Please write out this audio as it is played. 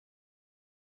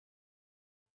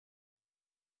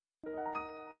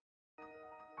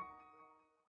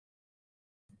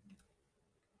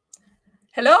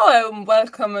Hello and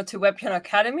welcome to Webpiano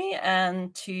Academy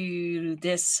and to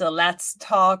this Let's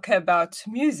Talk About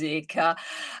Music.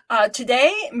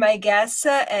 Today my guest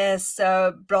is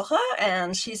Brocha,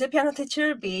 and she's a piano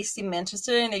teacher based in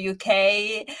Manchester in the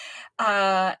UK.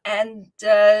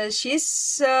 She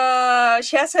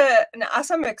has an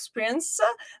awesome experience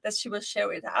that she will share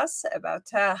with us about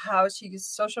how she uses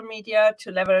social media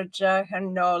to leverage her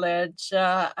knowledge,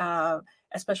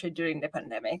 especially during the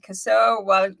pandemic. So,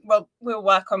 we'll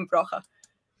welcome Brocha.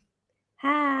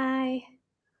 Hi.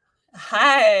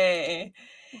 Hi.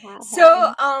 Hi.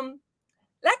 So,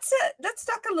 let's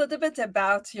talk a little bit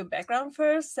about your background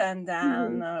first, and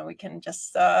then we can just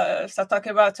start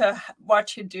talking about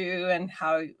what you do and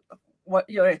what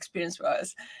your experience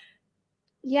was.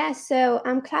 Yeah, so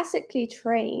I'm classically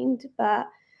trained, but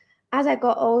as I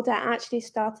got older, I actually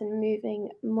started moving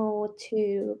more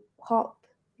to pop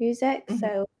music,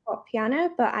 so pop piano,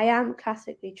 but I am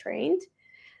classically trained.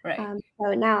 Right.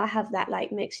 So now I have that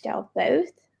like mixture of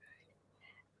both.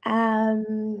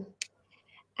 And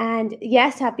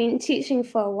yes, I've been teaching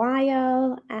for a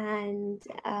while, and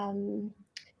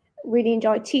really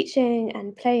enjoy teaching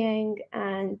and playing,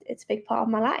 and it's a big part of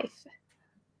my life.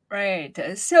 Right.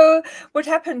 So what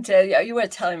happened? You were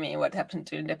telling me what happened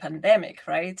during the pandemic,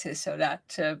 right? So that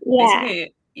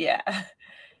basically, yeah.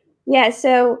 Yeah.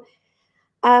 So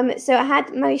I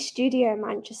had my studio in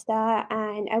Manchester,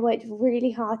 and I worked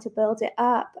really hard to build it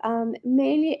up.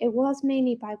 It was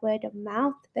mainly by word of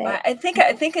mouth. But I think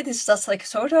it is just like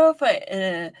sort of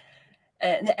an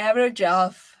average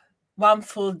of one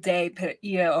full day per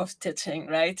year of teaching,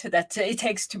 right? That it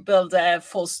takes to build a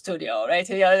full studio, right?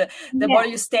 The more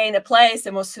you stay in a place,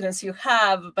 the more students you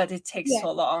have, but it takes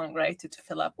so long, right, to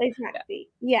fill up. Exactly.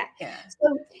 Yeah.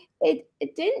 So it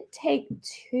didn't take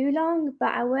too long,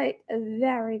 but I worked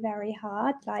very, very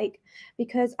hard,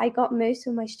 because I got most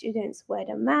of my students word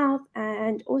of mouth,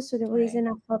 and also the reason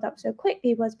I filled up so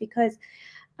quickly was because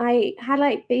I had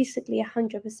basically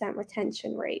 100%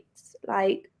 retention rates,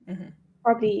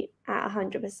 probably at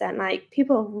 100%.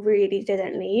 People really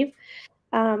didn't leave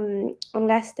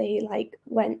unless they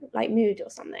went moved or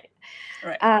something.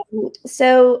 Right.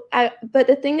 But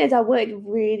the thing is, I worked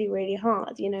really, really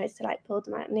hard, to build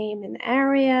my name in the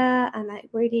area, and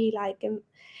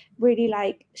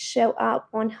really show up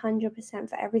 100%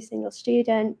 for every single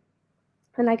student.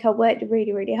 And I worked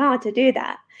really, really hard to do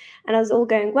that, and it was all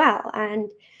going well.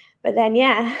 But then,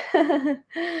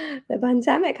 the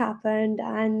pandemic happened,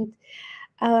 and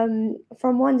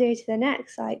from one day to the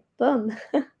next, boom.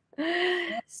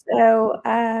 So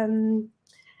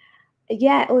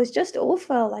it was just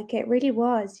awful. It really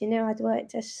was. I'd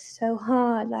worked just so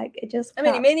hard. It just. I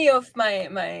mean, many of my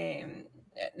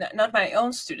not my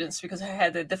own students, because I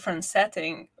had a different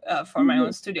setting for my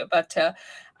own studio, but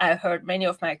I heard many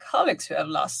of my colleagues who have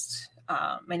lost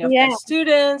many of their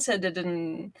students, and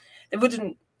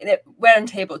they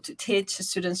weren't able to teach.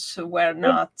 Students who were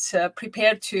not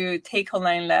prepared to take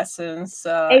online lessons.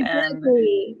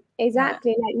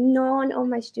 Exactly. None of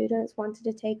my students wanted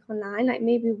to take online.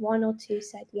 Maybe one or two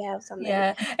said yeah or something.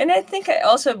 Yeah, and I think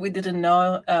we didn't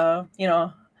know.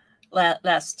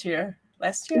 Last year.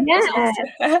 Yeah.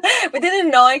 We didn't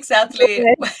know exactly.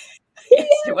 Yes,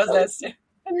 it was last year.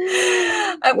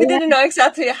 We didn't know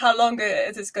exactly how long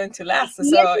it is going to last.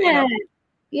 So we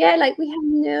have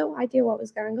no idea what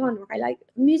was going on, right?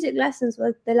 Music lessons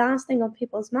were the last thing on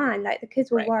people's mind. The kids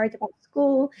were worried about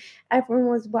school. Everyone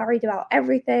was worried about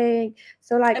everything.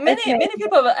 So many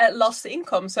people lost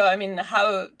income. So I mean,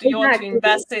 how do you want to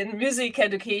invest in music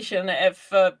education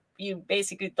if you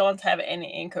basically don't have any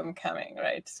income coming,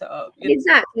 right? So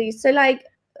exactly. So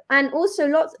and also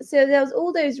so there was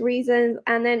all those reasons,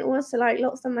 and then also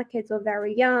lots of my kids were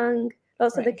very young.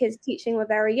 Lots of the kids teaching were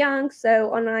very young,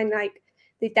 so online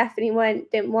they definitely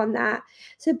didn't want that.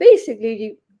 So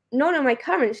basically, none of my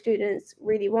current students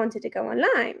really wanted to go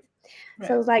online. Right.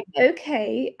 So I was like,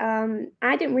 okay,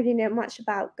 I didn't really know much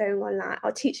about going online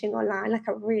or teaching online. I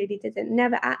really didn't.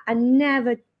 I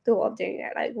never thought of doing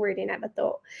it. Really never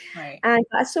thought. Right. And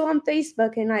I saw on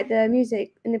Facebook in the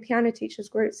music in the piano teachers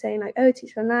group saying oh,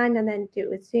 teach online and then do it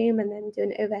with Zoom and then do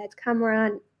an overhead camera.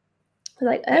 And I was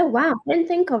like, oh wow, I didn't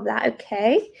think of that.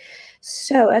 Okay.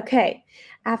 So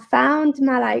I found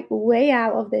my way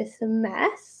out of this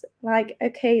mess.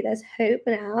 Okay, there's hope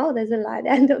now. There's a light at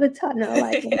the end of the tunnel.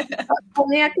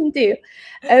 Something I can do.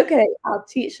 Okay, I'll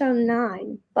teach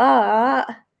online, but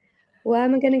where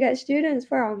am I going to get students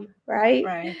from? Right.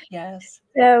 Right. Yes.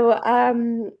 So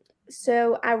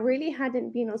so I really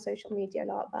hadn't been on social media a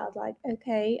lot, but I was like,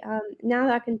 okay, now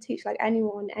that I can teach like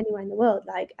anyone anywhere in the world,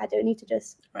 like I don't need to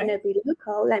just be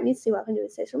local. Let me see what I can do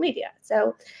with social media.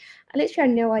 So I literally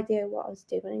had no idea what I was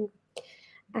doing,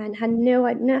 and had no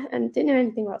idea, and didn't know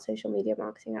anything about social media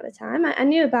marketing at the time. I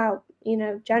knew about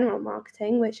general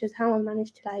marketing, which is how I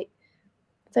managed to like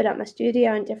set up my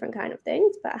studio and different kind of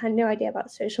things, but I had no idea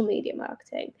about social media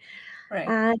marketing.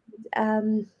 Right.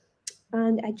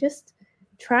 And I just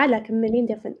tried like a million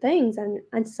different things,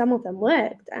 and some of them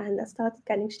worked, and I started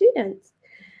getting students,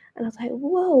 and I was like,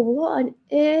 whoa, what on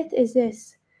earth is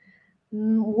this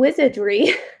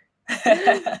wizardry?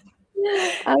 I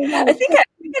think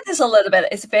it is a little bit.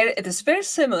 It is very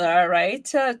similar, right,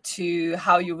 to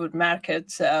how you would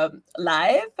market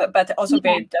live, but also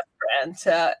very different.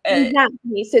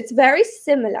 Exactly. So it's very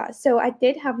similar. So I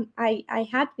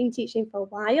had been teaching for a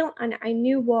while, and I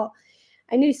knew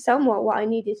somewhat what I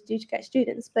needed to do to get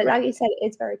students. But like you said,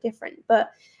 it's very different.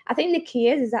 But I think the key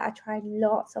is that I tried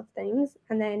lots of things,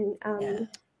 and then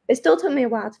it still took me a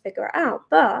while to figure it out.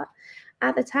 But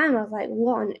at the time, I was like,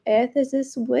 what on earth is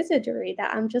this wizardry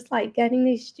that I'm just like getting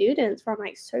these students from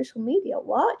like social media?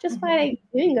 What? Just by like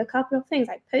doing a couple of things,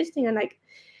 like posting, and like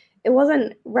it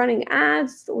wasn't running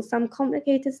ads or some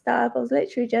complicated stuff. I was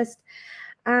literally just,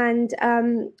 and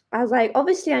I was like,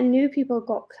 obviously I knew people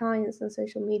got clients on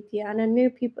social media, and I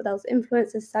knew people, there was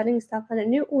influencers selling stuff, and I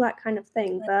knew all that kind of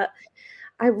thing, but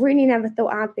I really never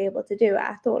thought I'd be able to do it.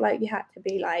 I thought like you had to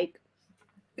be like,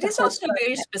 it is also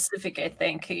very specific, I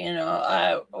think.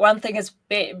 One thing is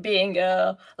being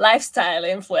a lifestyle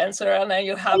influencer, and then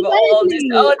you have all this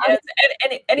audience,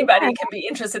 and anybody can be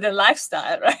interested in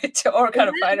lifestyle, right? Or kind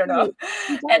of, I don't know.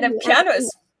 And the piano is,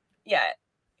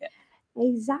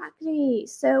 Exactly.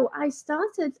 So I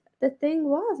started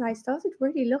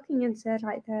really looking into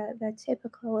like the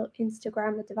typical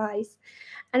Instagram advice,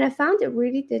 and I found it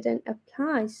really didn't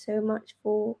apply so much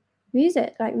for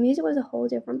music. Like music was a whole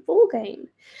different ball game.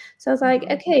 So I was like,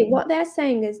 okay, what they're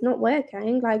saying is not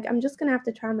working. Like I'm just gonna have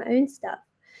to try my own stuff.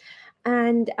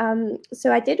 And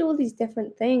so I did all these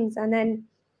different things, and then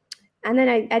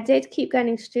I did keep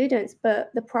getting students,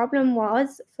 but the problem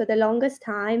was for the longest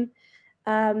time,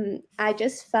 I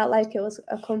just felt like it was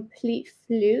a complete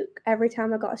fluke every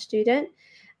time I got a student.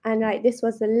 And like this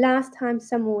was the last time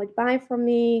someone would buy from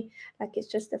me. Like it's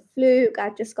just a fluke.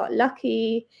 I just got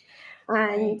lucky.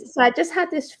 And so I just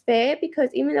had this fear, because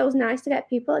even though it was nice to get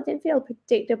people, it didn't feel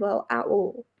predictable at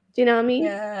all. Do you know what I mean?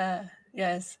 Yeah.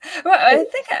 Yes. Well, I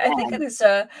think it is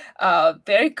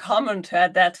very common to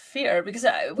have that fear, because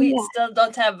we still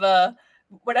don't have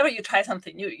whenever you try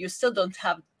something new, you still don't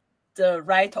have the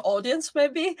right audience,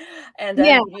 maybe, and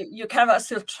then you kind of are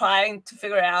still trying to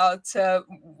figure out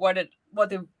what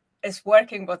is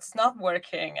working, what's not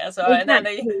working, and so and then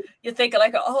you think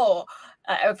like, oh.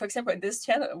 For example, in this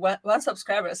channel, one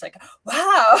subscriber is like,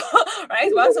 wow, right?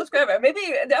 One subscriber. Maybe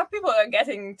there are people who are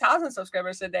getting 1,000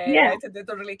 subscribers a day, right? They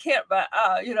don't really care. But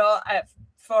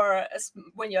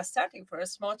when you're starting for a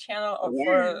small channel, or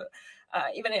for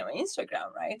even on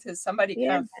Instagram, right? Somebody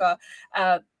kind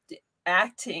of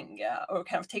acting or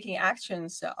kind of taking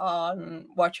actions on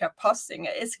what you're posting,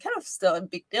 it's kind of still a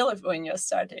big deal when you're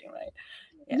starting, right?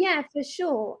 Yeah, for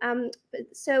sure.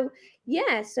 So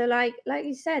like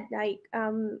you said, like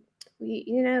when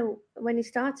you're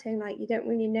starting, like you don't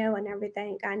really know and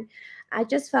everything, and I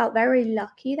just felt very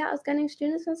lucky that I was getting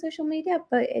students on social media,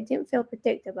 but it didn't feel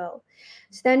predictable.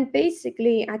 So then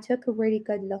basically I took a really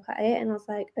good look at it, and I was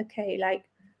like, okay, like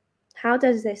how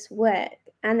does this work?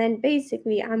 And then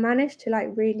basically I managed to like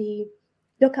really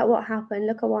look at what happened,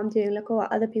 look at what I'm doing, look at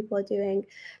what other people are doing,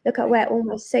 look at where all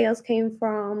my sales came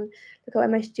from, look at where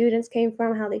my students came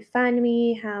from, how they found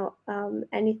me, how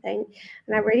anything.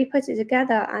 And I really put it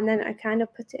together, and then I kind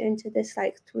of put it into this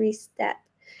like 3-step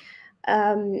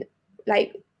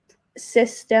like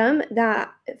system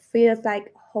that feels like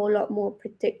a whole lot more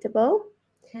predictable.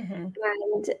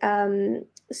 And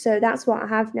so that's what I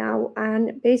have now.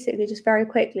 And basically, just very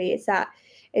quickly, it's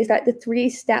like the 3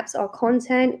 steps are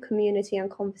content, community,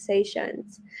 and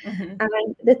conversations.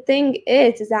 And the thing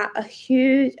is that a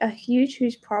huge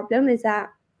problem is that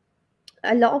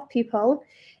a lot of people,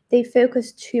 they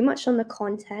focus too much on the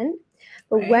content.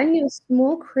 But when you're a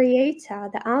small creator,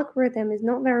 the algorithm is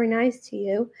not very nice to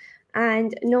you,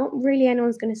 and not really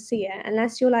anyone's going to see it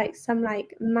unless you're like some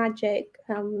like magic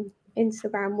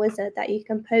Instagram wizard that you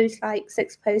can post like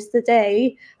 6 posts a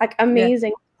day, like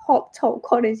amazing top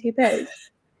quality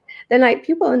posts. Then like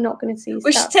people are not going to see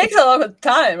which stuff. Takes a lot of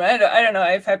time, right? I don't know,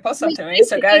 if I post something on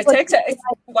Instagram, it takes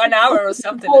 1 hour or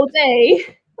something all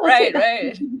day.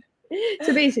 Right.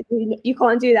 So basically you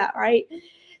can't do that, right?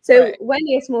 So when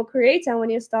you're a small creator, when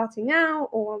you're starting out,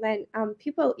 or then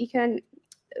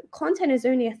content is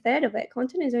only a third of it.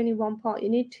 Content is only one part. You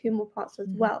need two more parts as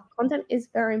well. Content is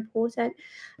very important,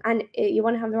 and you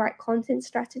want to have the right content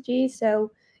strategy.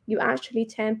 So you actually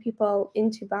turn people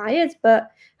into buyers.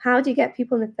 But how do you get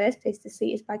people in the first place to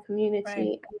see? Is by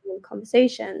community and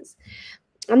conversations.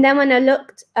 And then when I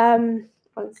looked,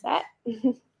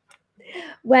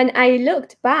 when I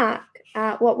looked back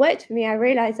at what worked for me, I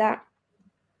realized that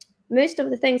most of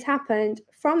the things happened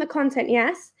from the content,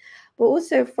 yes, but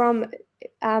also from,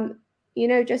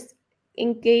 just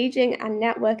engaging and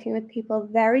networking with people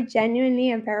very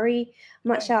genuinely and very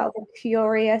much out of a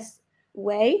curious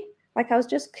way. Like I was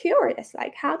just curious,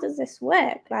 like, how does this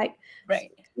work? Like, how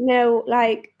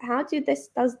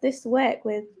does this work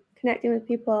with connecting with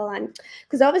people? And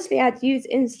because obviously I'd used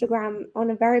Instagram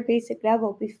on a very basic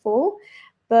level before,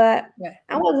 but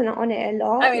I wasn't on it a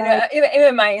lot. I mean,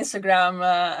 even my Instagram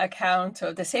account,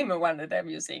 or the same one that I'm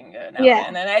using now,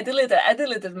 and then I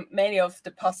deleted many of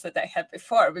the posts that I had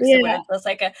before because it was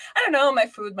like, I don't know, my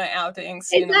food, my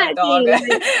outings, my dog,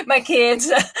 my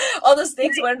kids, all those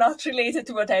things were not related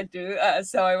to what I do.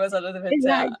 So I was a little bit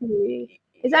exactly.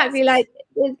 Like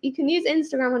you can use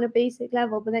Instagram on a basic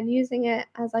level, but then using it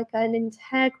as like an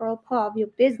integral part of your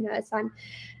business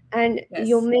and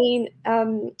your main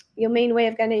way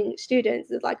of getting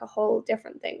students is like a whole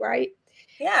different thing, right?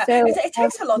 Yeah, so, it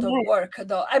takes a lot of work,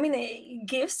 though. I mean, it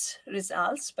gives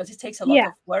results, but it takes a lot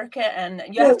of work, and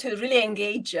you have to really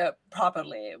engage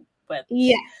properly with.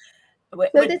 So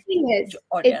the thing is,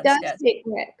 it does take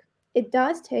work. It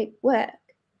does take work.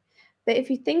 But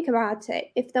if you think about it,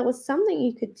 if there was something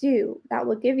you could do that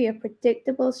would give you a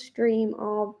predictable stream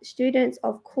of students,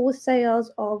 of course sales,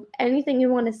 of anything you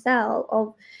want to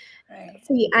sell,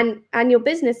 and your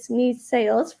business needs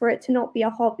sales for it to not be a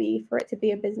hobby, for it to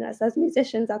be a business. As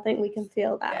musicians, I think we can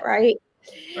feel that, right?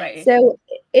 So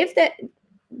if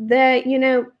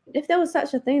if there was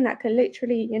such a thing that could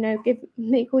literally,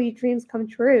 make all your dreams come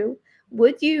true,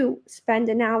 would you spend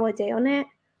an hour a day on it?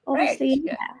 Obviously,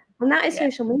 and that is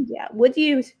social media. Would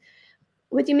you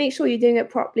make sure you're doing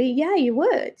it properly? Yeah, you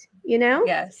would,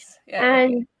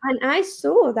 and I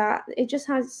saw that it just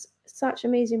has such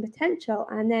amazing potential.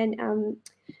 And then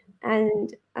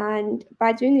and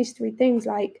by doing these three things,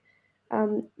 like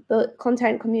the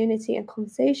content, community, and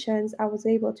conversations, I was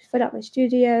able to fill up my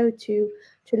studio, to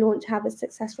have a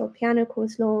successful piano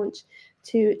course launch,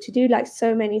 to do like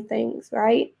so many things,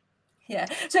 right? Yeah.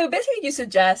 So basically, you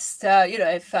suggest,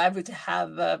 if I would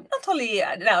have not only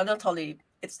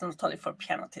it's not only for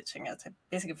piano teaching, it's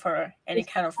basically for any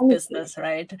kind of business,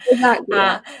 right? Exactly.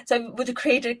 So would you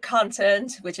create a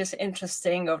content which is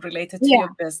interesting or related to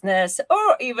your business,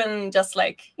 or even just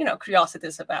like,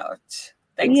 curiosities about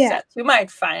things that you might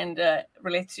find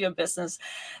related to your business,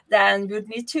 then you'd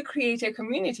need to create a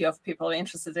community of people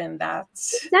interested in that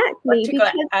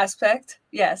particular aspect.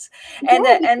 Yes. And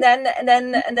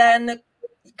then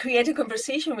create a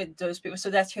conversation with those people so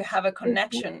that you have a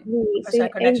connection, personal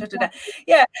connection to that.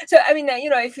 Yeah. So I mean,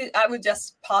 I would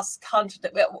just post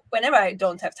content whenever I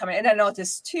don't have time, and I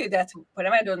noticed too that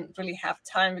whenever I don't really have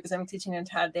time because I'm teaching the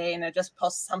entire day, and I just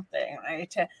post something,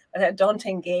 right? But I don't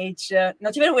engage,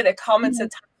 not even with the comments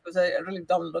at times, because I really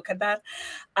don't look at that.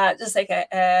 Just like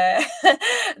the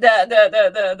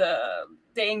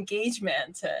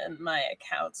engagement in my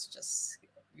accounts just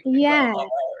go lower,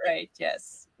 right?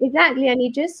 Yes. Exactly. And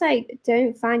you just like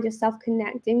don't find yourself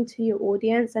connecting to your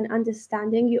audience and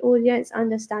understanding your audience,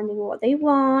 understanding what they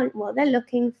want, what they're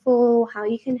looking for, how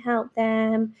you can help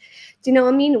them. Do you know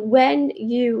what I mean? When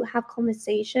you have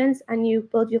conversations and you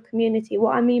build your community,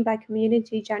 what I mean by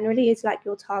community generally is like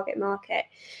your target market.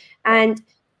 And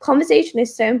conversation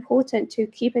is so important to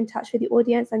keep in touch with the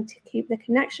audience and to keep the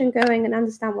connection going and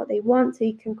understand what they want, so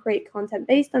you can create content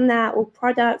based on that, or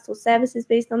products or services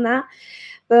based on that.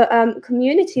 But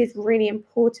community is really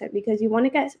important because you want to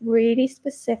get really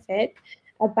specific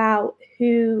about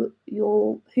who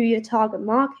your target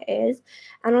market is.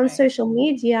 And on social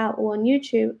media or on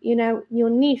YouTube, your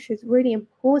niche is really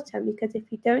important, because if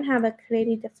you don't have a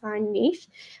clearly defined niche,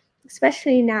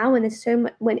 especially now when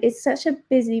it's such a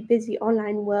busy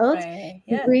online world,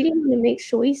 you really want to make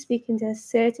sure you're speaking to a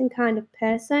certain kind of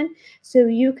person, so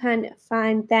you can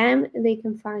find them, they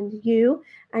can find you,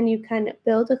 and you can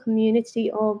build a community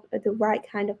of the right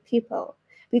kind of people.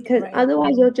 Because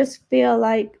otherwise you'll just feel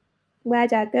like, where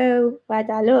do I go? Where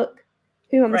do I look?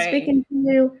 Who am I speaking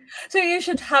to? So you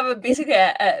should have a basic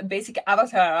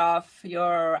avatar of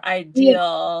your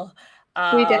ideal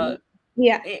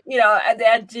the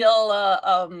ideal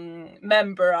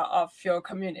member of your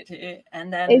community,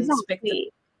 and then speak to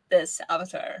this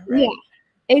avatar, right?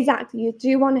 exactly. You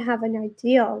do want to have an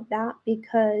idea of that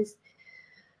because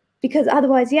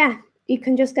otherwise, you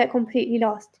can just get completely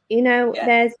lost.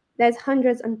 There's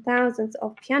hundreds and thousands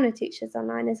of piano teachers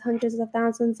online. There's hundreds of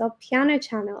thousands of piano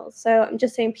channels. So I'm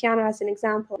just saying piano as an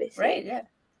example, obviously. Right. Yeah.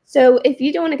 So if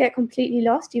you don't want to get completely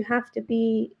lost, you have to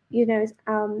be, you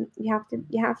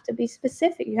have to be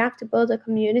specific. You have to build a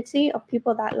community of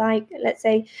people that like, let's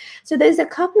say, so there's a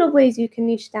couple of ways you can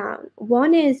niche down.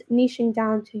 One is niching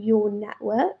down to your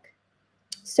network.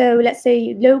 So let's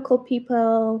say local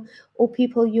people or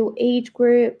people your age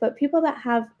group, but people that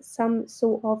have some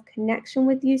sort of connection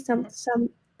with you,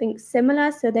 something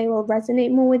similar, so they will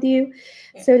resonate more with you.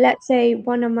 Yeah. So let's say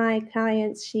one of my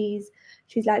clients, she's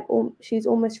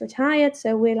almost retired,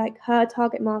 so we're like, her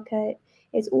target market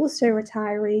is also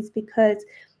retirees, because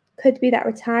could be that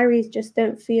retirees just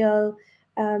don't feel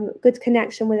good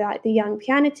connection with like the young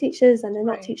piano teachers, and they're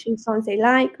not teaching songs they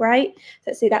like, right?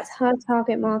 So say that's her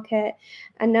target market.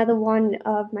 Another one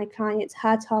of my clients,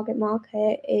 her target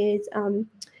market is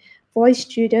voice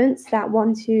students that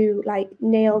want to like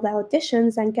nail their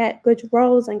auditions and get good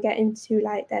roles and get into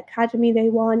like the academy they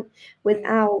want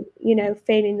without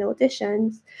failing the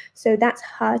auditions. So that's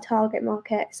her target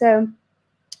market. So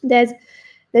there's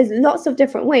lots of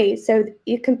different ways. So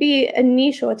it can be a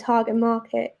niche or a target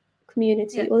market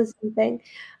community or something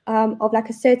of like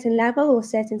a certain level or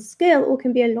certain skill, or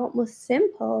can be a lot more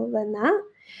simple than that.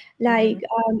 Like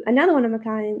another one of my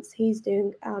clients, he's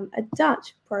doing a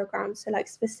Dutch program, so like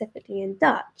specifically in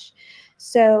Dutch.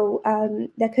 So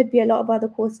there could be a lot of other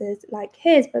courses like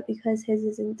his, but because his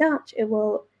is in Dutch, it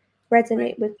will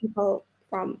resonate with people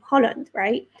from Holland,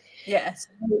 right? Yes.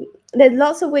 So there's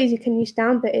lots of ways you can niche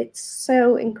down, but it's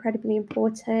so incredibly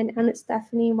important, and it's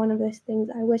definitely one of those things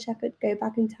I wish I could go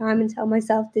back in time and tell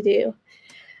myself to do.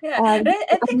 Yeah,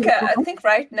 I think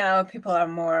right now people are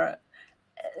more.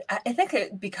 I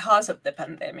think because of the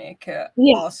pandemic,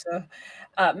 also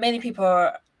many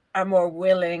people are more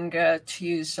willing to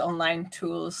use online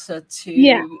tools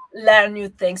to learn new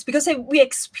things, because we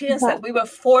experienced that. We were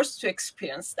forced to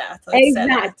experience that.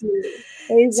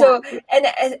 Exactly. So, and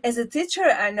as a teacher,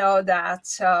 I know that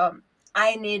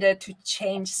I needed to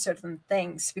change certain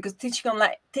things, because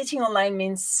teaching online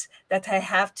means that I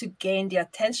have to gain the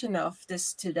attention of the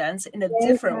students in a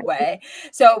different way.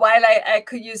 So while I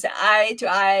could use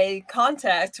eye-to-eye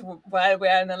contact while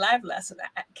we're in a live lesson,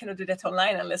 I cannot do that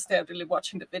online unless they're really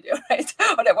watching the video, right?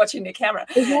 Or they're watching the camera.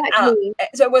 Exactly.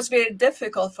 So it was very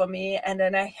difficult for me. And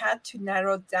then I had to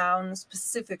narrow down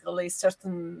specifically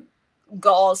certain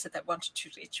goals that I wanted to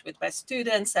reach with my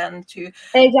students, and to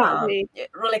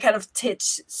really kind of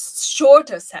teach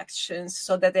shorter sections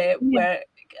so that they were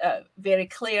very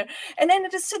clear. And then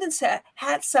the students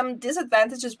had some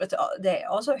disadvantages, but they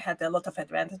also had a lot of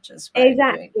advantages by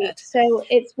doing that. So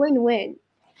it's win-win.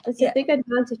 It's a big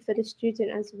advantage for the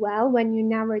student as well when you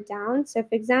narrow down. So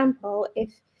for example,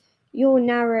 if you're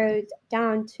narrowed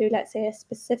down to, let's say, a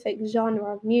specific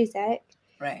genre of music,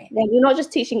 then you're not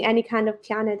just teaching any kind of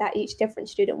piano that each different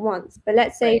student wants. But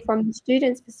let's say from the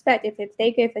student's perspective, if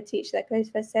they go for a teacher that goes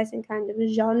for a certain kind of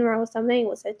genre or something,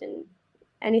 or certain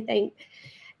anything,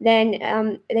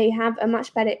 then they have a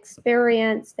much better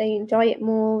experience. They enjoy it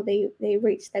more. They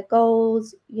reach their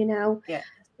goals,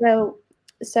 So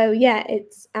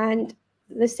it's, and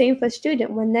the same for a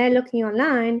student when they're looking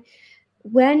online.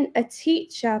 When a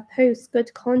teacher posts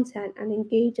good content and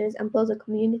engages and builds a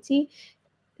community,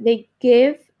 they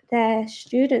give their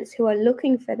students who are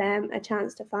looking for them a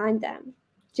chance to find them.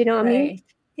 Do you know what I mean?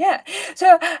 Yeah.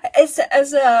 So as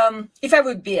if I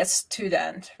would be a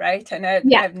student, right, and I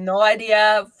have no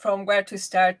idea from where to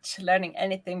start learning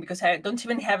anything, because I don't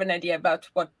even have an idea about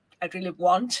what I really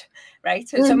want, right?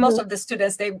 So most of the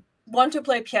students, they want to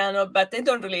play piano, but they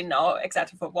don't really know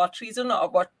exactly for what reason, or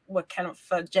what kind of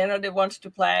genre they want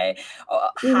to play, or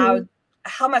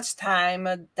how much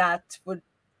time that would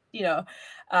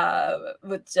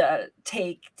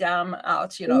take them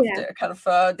out, of their kind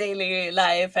of daily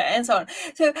life and so on.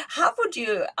 So how would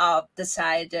you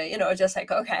decide, just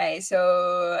like, okay,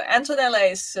 so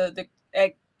Antonella is a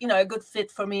good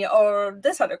fit for me, or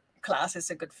this other class is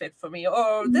a good fit for me,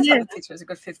 or this other teacher is a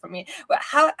good fit for me? Well,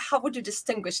 how would you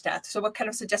distinguish that? So what kind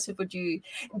of suggestion would you,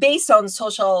 based on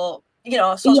social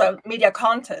media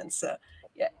contents? So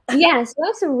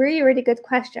that's a really, really good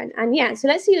question. And so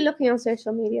let's say you're looking on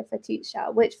social media for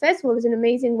teacher, which first of all is an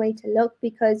amazing way to look,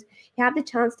 because you have the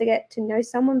chance to get to know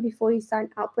someone before you sign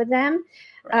up with them,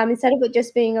 instead of it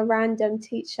just being a random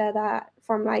teacher that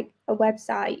from like a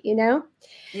website, you know?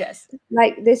 Yes.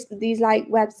 Like these like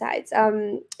websites.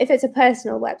 If it's a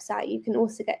personal website, you can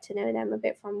also get to know them a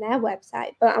bit from their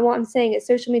website. But what I'm saying is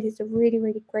social media is a really,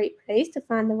 really great place to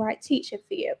find the right teacher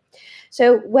for you.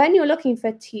 So when you're looking for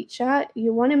a teacher,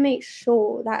 you want to make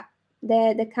sure that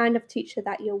they're the kind of teacher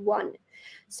that you want.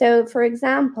 So for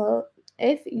example,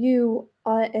 if you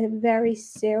are a very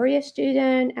serious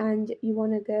student and you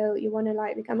want to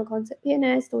like become a concert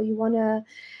pianist, or you want to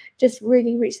just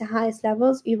really reach the highest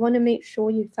levels, you want to make sure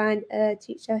you find a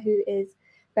teacher who is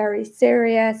very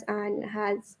serious and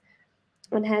has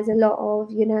a lot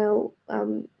of, you know,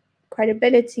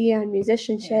 credibility and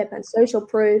musicianship and social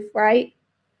proof, right?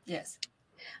 Yes.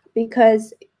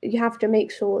 Because you have to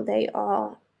make sure they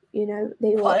are, you know,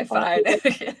 they qualified.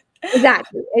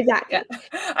 Exactly. Yeah.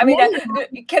 I mean,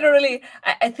 you cannot really,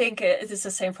 I think it is the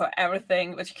same for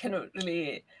everything, but you cannot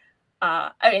really,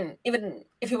 I mean, even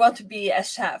if you want to be a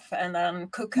chef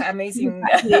and cook amazing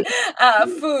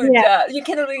food, you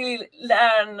cannot really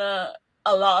learn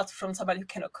a lot from somebody who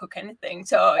cannot cook anything.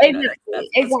 So, you know,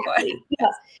 that's quite,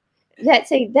 yes. Let's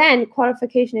say then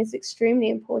qualification is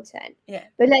extremely important. Yeah.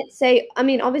 But let's say, I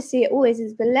mean, obviously it always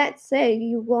is, but let's say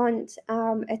you want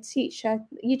a teacher,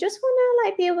 you just want to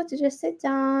like be able to just sit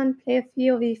down, play a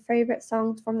few of your favorite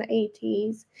songs from the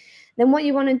 80s. Then what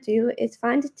you want to do is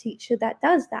find a teacher that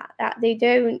does that they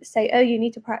don't say, oh, you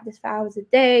need to practice for hours a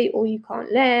day, or you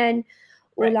can't learn,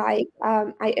 or like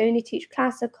I only teach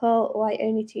classical, or I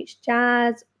only teach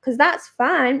jazz, because that's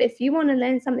fine. If you want to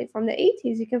learn something from the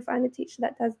 80s, you can find a teacher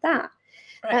that does that.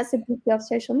 That's the beauty of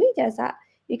social media, is that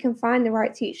you can find the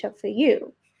right teacher for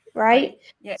you, right?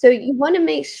 Yeah. So you want to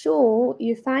make sure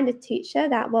you find a teacher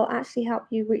that will actually help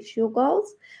you reach your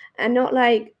goals, and not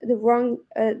like the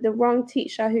wrong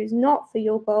teacher who's not for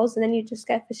your goals, and then you just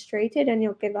get frustrated and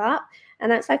you'll give up,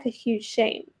 and that's like a huge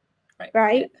shame,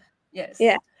 right? Yes.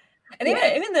 Yeah. And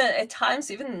even at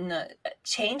times, even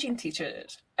changing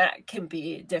teachers can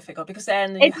be difficult, because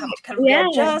then you have to kind of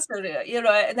readjust, you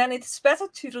know, and then it's better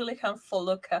to really kind of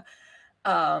look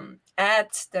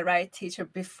at the right teacher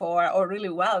before, or really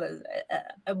well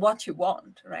at what you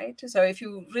want, right? So if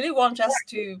you really want just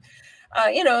to,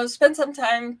 you know, spend some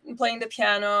time playing the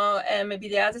piano, and maybe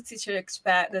the other teacher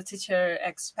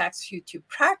expects you to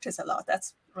practice a lot,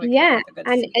 that's really and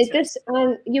it just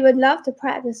you would love to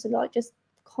practice a lot, just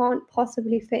can't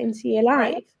possibly fit into your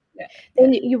life.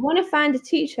 Then you want to find a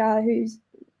teacher who's,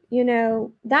 you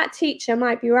know, that teacher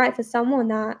might be right for someone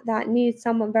that needs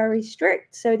someone very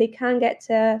strict, so they can get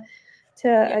to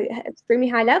an extremely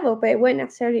high level, but it won't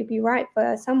necessarily be right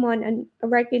for someone, and a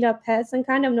regular person,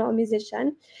 kind of not a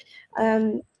musician,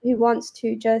 who wants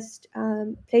to just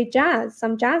play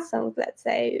some jazz songs, let's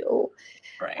say, or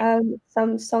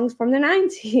some songs from the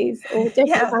 90s, or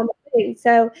different kind of things.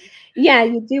 So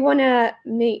you do want to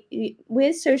make,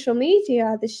 with social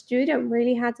media, the student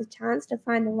really has a chance to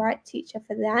find the right teacher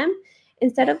for them,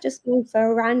 instead of just going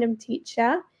for a random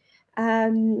teacher,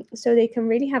 so they can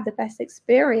really have the best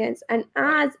experience. And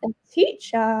as a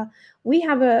teacher, we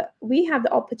have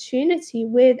the opportunity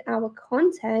with our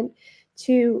content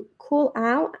to call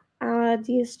out our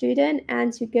dear student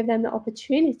and to give them the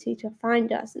opportunity to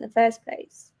find us in the first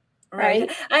place.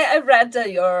 Right. I read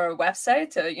your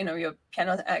website, you know, your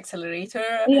Piano Accelerator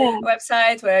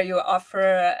website, where you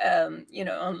offer, you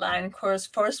know, online course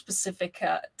for a specific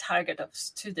target of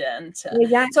student. So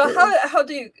how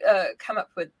do you come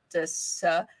up with this,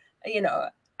 you know,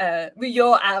 with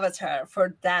your avatar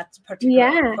for that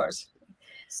particular course?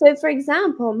 So for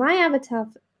example, my avatar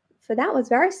for that was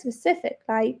very specific.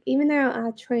 Like, even though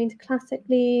I trained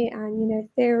classically and, you know,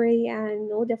 theory and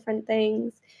all different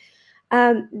things,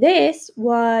 this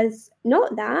was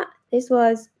not that. This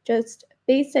was just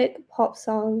basic pop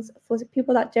songs for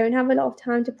people that don't have a lot of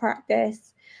time to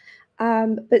practice,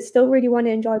 but still really want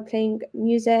to enjoy playing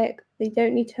music. They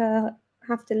don't need to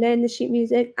have to learn the sheet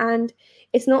music, and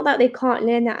it's not that they can't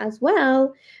learn that as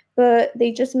well, but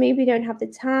they just maybe don't have the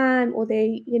time, or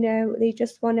they, you know, they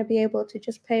just want to be able to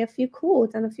just play a few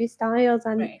chords and a few styles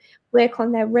and work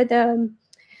on their rhythm.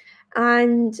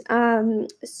 And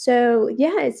so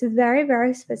it's very,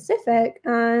 very specific,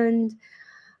 and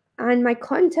my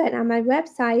content and my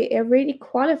website, it really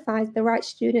qualifies the right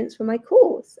students for my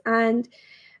course. And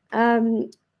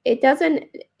it doesn't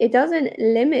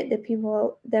limit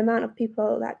the amount of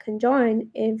people that can join.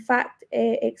 In fact,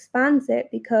 it expands it,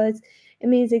 because it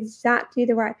means exactly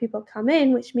the right people come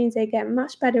in, which means they get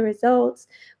much better results,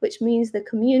 which means the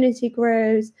community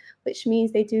grows, which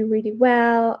means they do really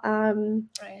well.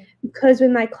 Because with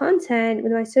my content,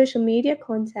 with my social media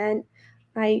content,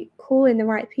 I call in the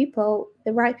right people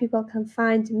can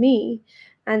find me,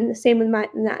 and the same with my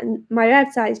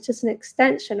website is just an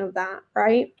extension of that,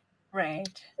 right? Right.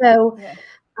 So yeah.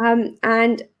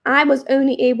 And I was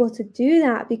only able to do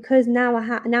that because now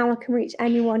I can reach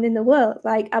anyone in the world.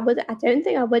 Like I don't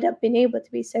think I would have been able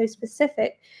to be so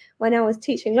specific when I was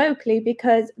teaching locally,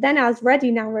 because then I was ready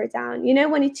narrowed down. You know,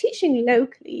 when you're teaching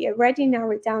locally, you're ready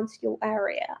narrowed down to your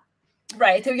area.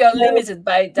 Right, you're limited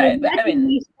by that. I mean,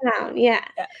 niche down, yeah.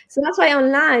 So that's why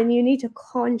online you need to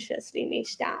consciously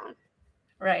niche down.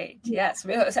 Right. Yes.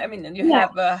 Because I mean, you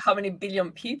have how many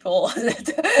billion people that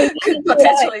could Exactly.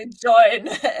 potentially join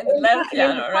and learn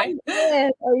piano, right?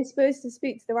 Or you're supposed to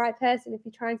speak to the right person if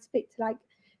you try and speak to like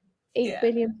 8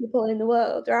 billion people in the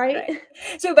world, right?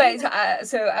 So, but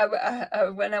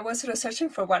when I was researching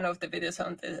for one of the videos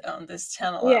on this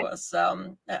channel,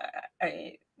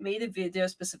 I made a video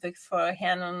specific for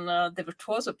Hannon, the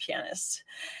virtuoso pianist.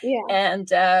 Yeah.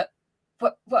 And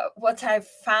what I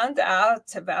found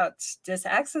out about this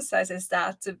exercise is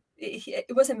that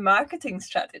it was a marketing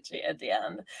strategy at the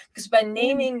end, because by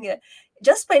naming,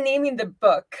 just by naming the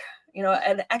book, you know,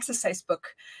 an exercise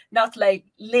book, not like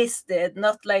listed,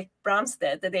 not like Brahms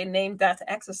did, that they named that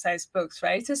exercise books,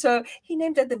 right? So he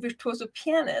named it the virtuoso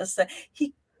pianist.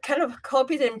 He kind of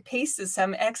copied and pasted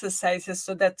some exercises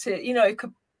so that, you know, it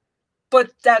could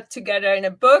put that together in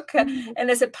a book, and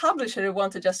as a publisher, he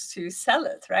wanted just to sell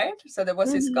it, right? So that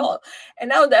was his goal. And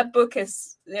now that book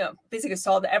is, you know, basically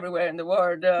sold everywhere in the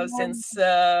world since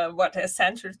a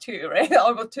century or two, right?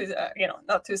 Almost two, you know,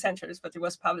 not 2 centuries, but it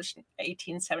was published in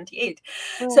 1878.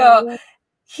 So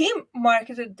he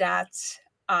marketed that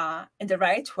in the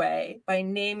right way by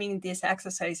naming these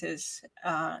exercises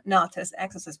not as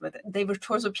exercises, but the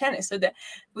virtuoso pianist. So that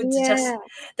would just,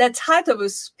 that title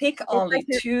would speak only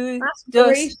to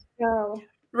those.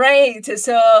 Right.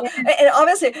 So and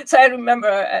obviously, so I remember,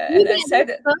 and I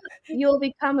said, you'll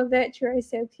become a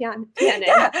virtuoso pianist.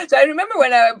 Yeah. So I remember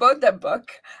when I bought that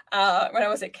book when I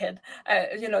was a kid,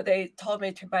 you know, they told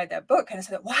me to buy that book, and I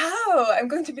said, "Wow, I'm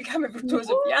going to become a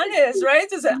virtuoso pianist!" Right?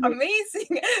 It's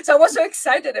amazing. So I was so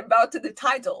excited about the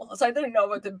title. So I didn't know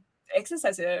what the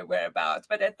exercises were about,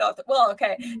 but I thought, well,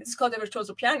 okay, it's called a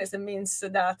virtuoso pianist. It means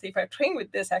that if I train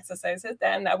with this exercises,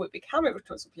 then I would become a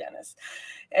virtuoso pianist.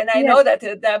 And I know that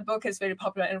that book is very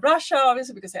popular in Russia,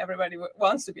 obviously, because everybody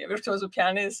wants to be a virtuoso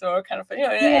pianist, or kind of, you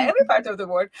know, every part of the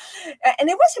world. And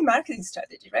it was a marketing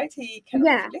strategy, right? He kind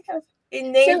of he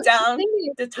nailed down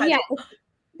the title. Yeah,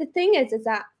 the thing is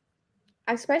that,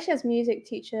 especially as music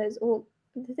teachers, or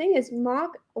the thing is,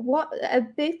 what a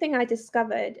big thing I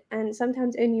discovered, and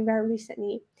sometimes only very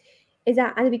recently, is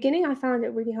that at the beginning I found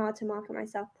it really hard to market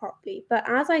myself properly. But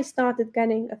as I started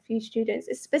getting a few students,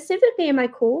 specifically in my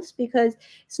course, because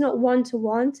it's not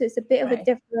one-to-one, so it's a bit of a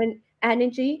different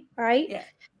energy, right? Yeah.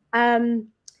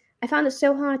 I found it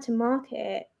so hard to market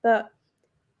it. But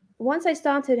once I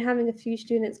started having a few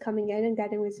students coming in and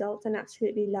getting results and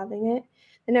absolutely loving it,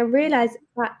 then I realized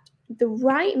that the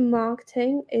right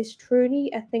marketing is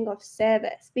truly a thing of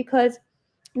service, because at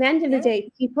the end of the day,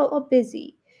 people are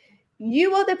busy.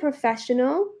 You are the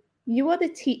professional, you are the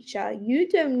teacher.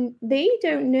 They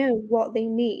don't know what they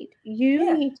need.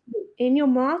 You need to, in your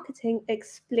marketing,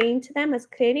 explain to them as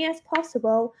clearly as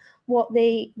possible what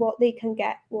they can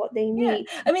get, what they need.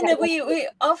 I mean, we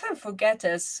often forget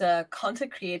as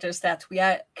content creators that we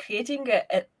are creating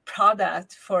a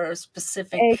product for a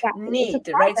specific need,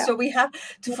 right? So we have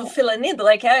to fulfill a need.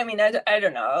 Like, I mean, I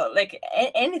don't know, like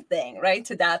anything, right,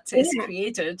 that is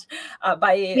created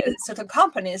by certain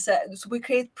companies. So we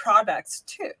create products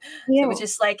too, so which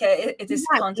is like it is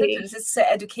content, it is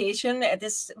education, it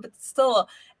is, but still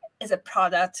is a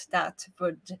product that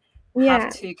would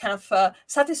have to kind of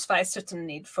satisfy certain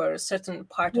need for a certain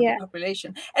part of the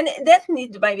population. And that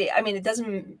need might be, I mean, it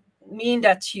doesn't mean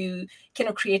that you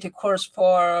cannot create a course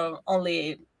for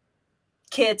only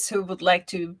kids who would like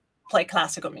to play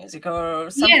classical music or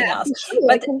something else,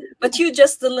 but you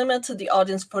just limit the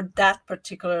audience for that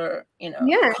particular, you know,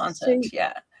 content.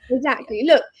 So, exactly.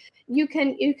 Look, you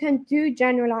can do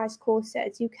generalized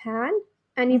courses, you can,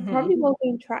 and you probably will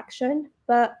gain traction,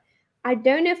 but I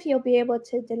don't know if you'll be able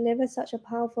to deliver such a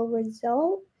powerful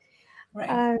result.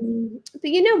 But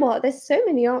you know what? There's so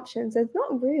many options. There's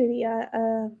not really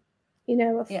a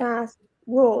fast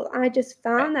rule. I just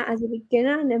found that as a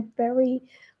beginner in a very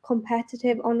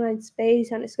competitive online space,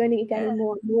 and it's going to get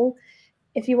more and more.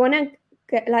 If you want to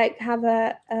get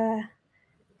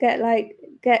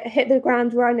hit the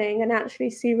ground running and actually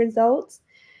see results,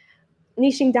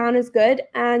 niching down is good.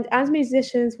 And as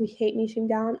musicians, we hate niching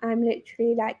down. I'm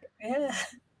literally like,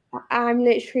 I'm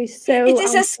literally so. It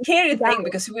is a scary thing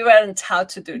because we weren't taught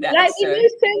to do that. Like, we do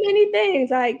so many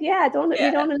things. Like, we don't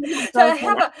live. So I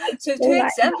have two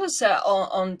examples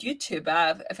on YouTube.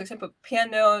 For example,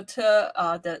 piano to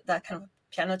that kind of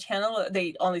piano channel.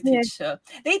 They only teach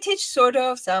they teach sort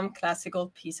of some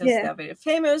classical pieces that are very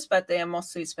famous, but they are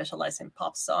mostly specialized in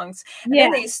pop songs. And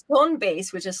then there's Stone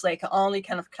Bass, which is like only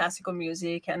kind of classical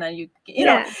music. And then you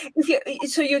know, if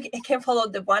you can follow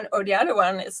the one or the other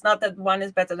one. It's not that one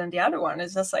is better than the other one.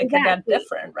 It's just like they're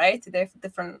different, right? They have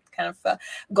different kind of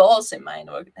goals in mind,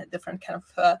 or different kind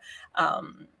of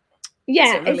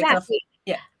really exactly.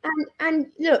 And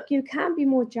look, you can be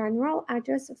more general. I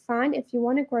just find if you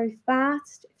want to grow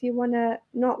fast, if you want to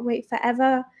not wait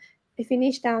forever, if you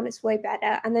niche down, it's way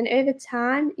better. And then over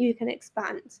time, you can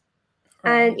expand.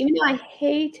 Right. And even though I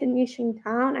hated niching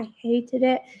down, I hated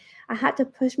it. I had to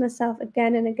push myself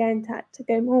again and again to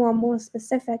go more and more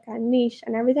specific and niche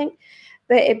and everything.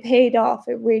 But it paid off.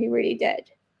 It really, really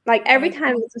did. Like every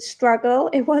time it was a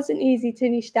struggle. It wasn't easy to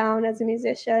niche down as a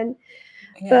musician,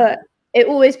 but it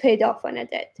always paid off when I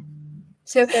did.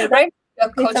 So right,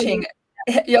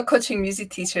 you're coaching music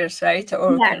teachers, right?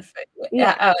 Or kind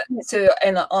of, so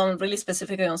and on really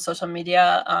specifically on social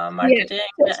media marketing,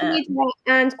 social media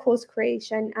and course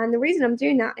creation. And the reason I'm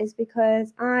doing that is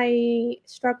because I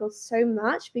struggled so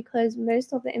much because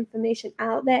most of the information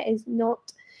out there is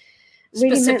not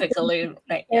really specifically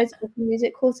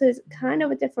music courses. Kind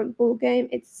of a different ball game.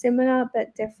 It's similar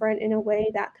but different in a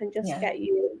way that can just get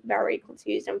you very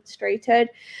confused and frustrated.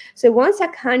 So once I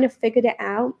kind of figured it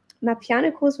out, my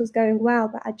piano course was going well,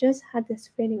 but I just had this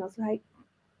feeling. I was like,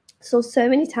 saw so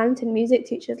many talented music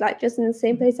teachers, like just in the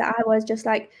same place that I was, just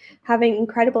like having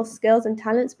incredible skills and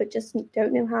talents, but just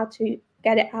don't know how to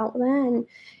get it out there and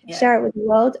share it with the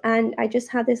world. And I just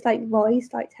had this like voice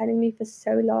like telling me for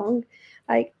so long,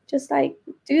 like, just like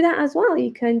do that as well.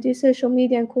 You can do social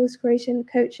media and course creation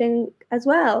coaching as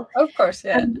well. Of course,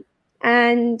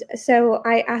 and so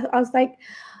I was like,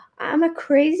 am I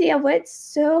crazy? I worked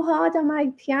so hard on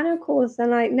my piano course,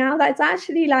 and like now that's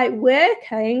actually like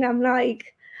working, I'm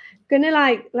like gonna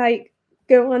like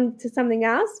go on to something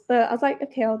else. But I was like,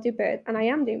 okay, I'll do both, and I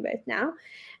am doing both now.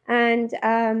 And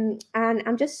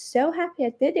I'm just so happy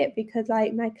I did it because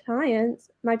like my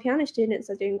clients, my piano students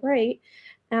are doing great.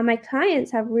 And my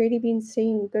clients have really been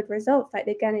seeing good results. Like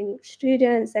they're getting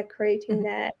students, they're creating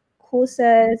their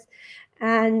courses.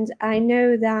 And I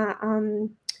know that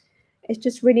it's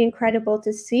just really incredible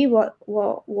to see what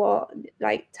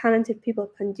like talented people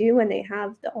can do when they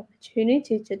have the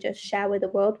opportunity to just share with the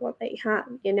world what they have,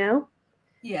 you know?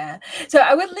 Yeah. So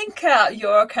I will link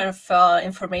your kind of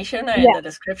information in the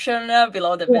description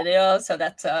below the video, so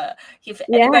that if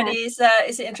anybody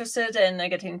is interested in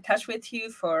getting in touch with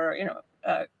you for, you know,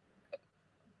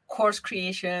 course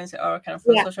creations or kind of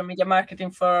social media marketing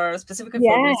for specifically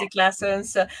for music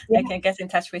lessons, I can get in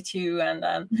touch with you,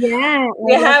 and we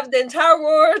have the entire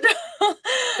world.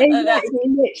 Exactly,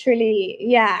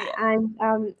 literally,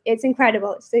 and it's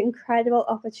incredible. It's an incredible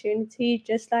opportunity.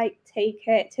 Just like take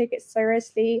it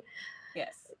seriously.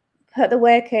 Yes, put the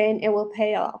work in, it will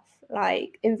pay off.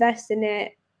 Like invest in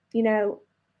it, you know,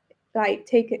 like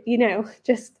take it, you know,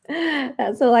 just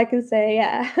that's all I can say.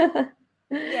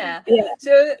 Yeah.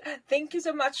 So thank you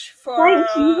so much for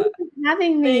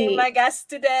having me, being my guest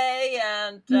today,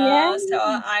 and so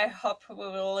I hope we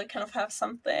will kind of have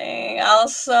something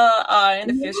else in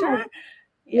the future.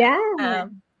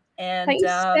 And thank you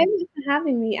so much for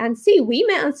having me. And see, we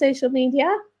met on social media.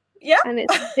 And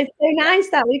it's so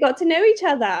nice that we got to know each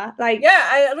other. Like,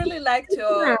 I really liked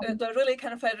your I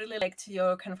really liked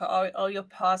your kind of all your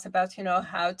posts about, you know,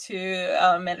 how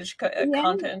to manage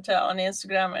content on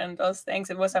Instagram and those things.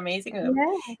 It was amazing.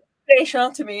 Inspirational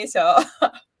to me. So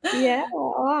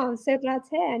I'm so glad to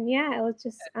hear. And it was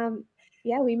just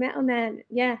we met on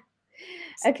there.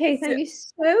 Okay, thank you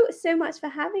so much for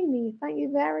having me. Thank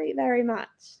you very, very much.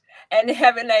 And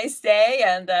have a nice day,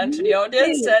 and to the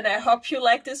audience, and I hope you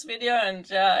like this video, and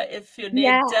if you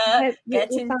need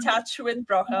get in touch with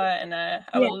Brocha, and I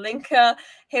will link her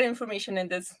information in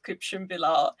the description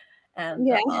below. And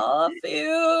all of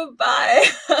you, bye.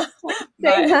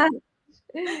 Bye.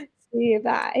 See you,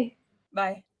 bye.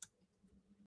 Bye.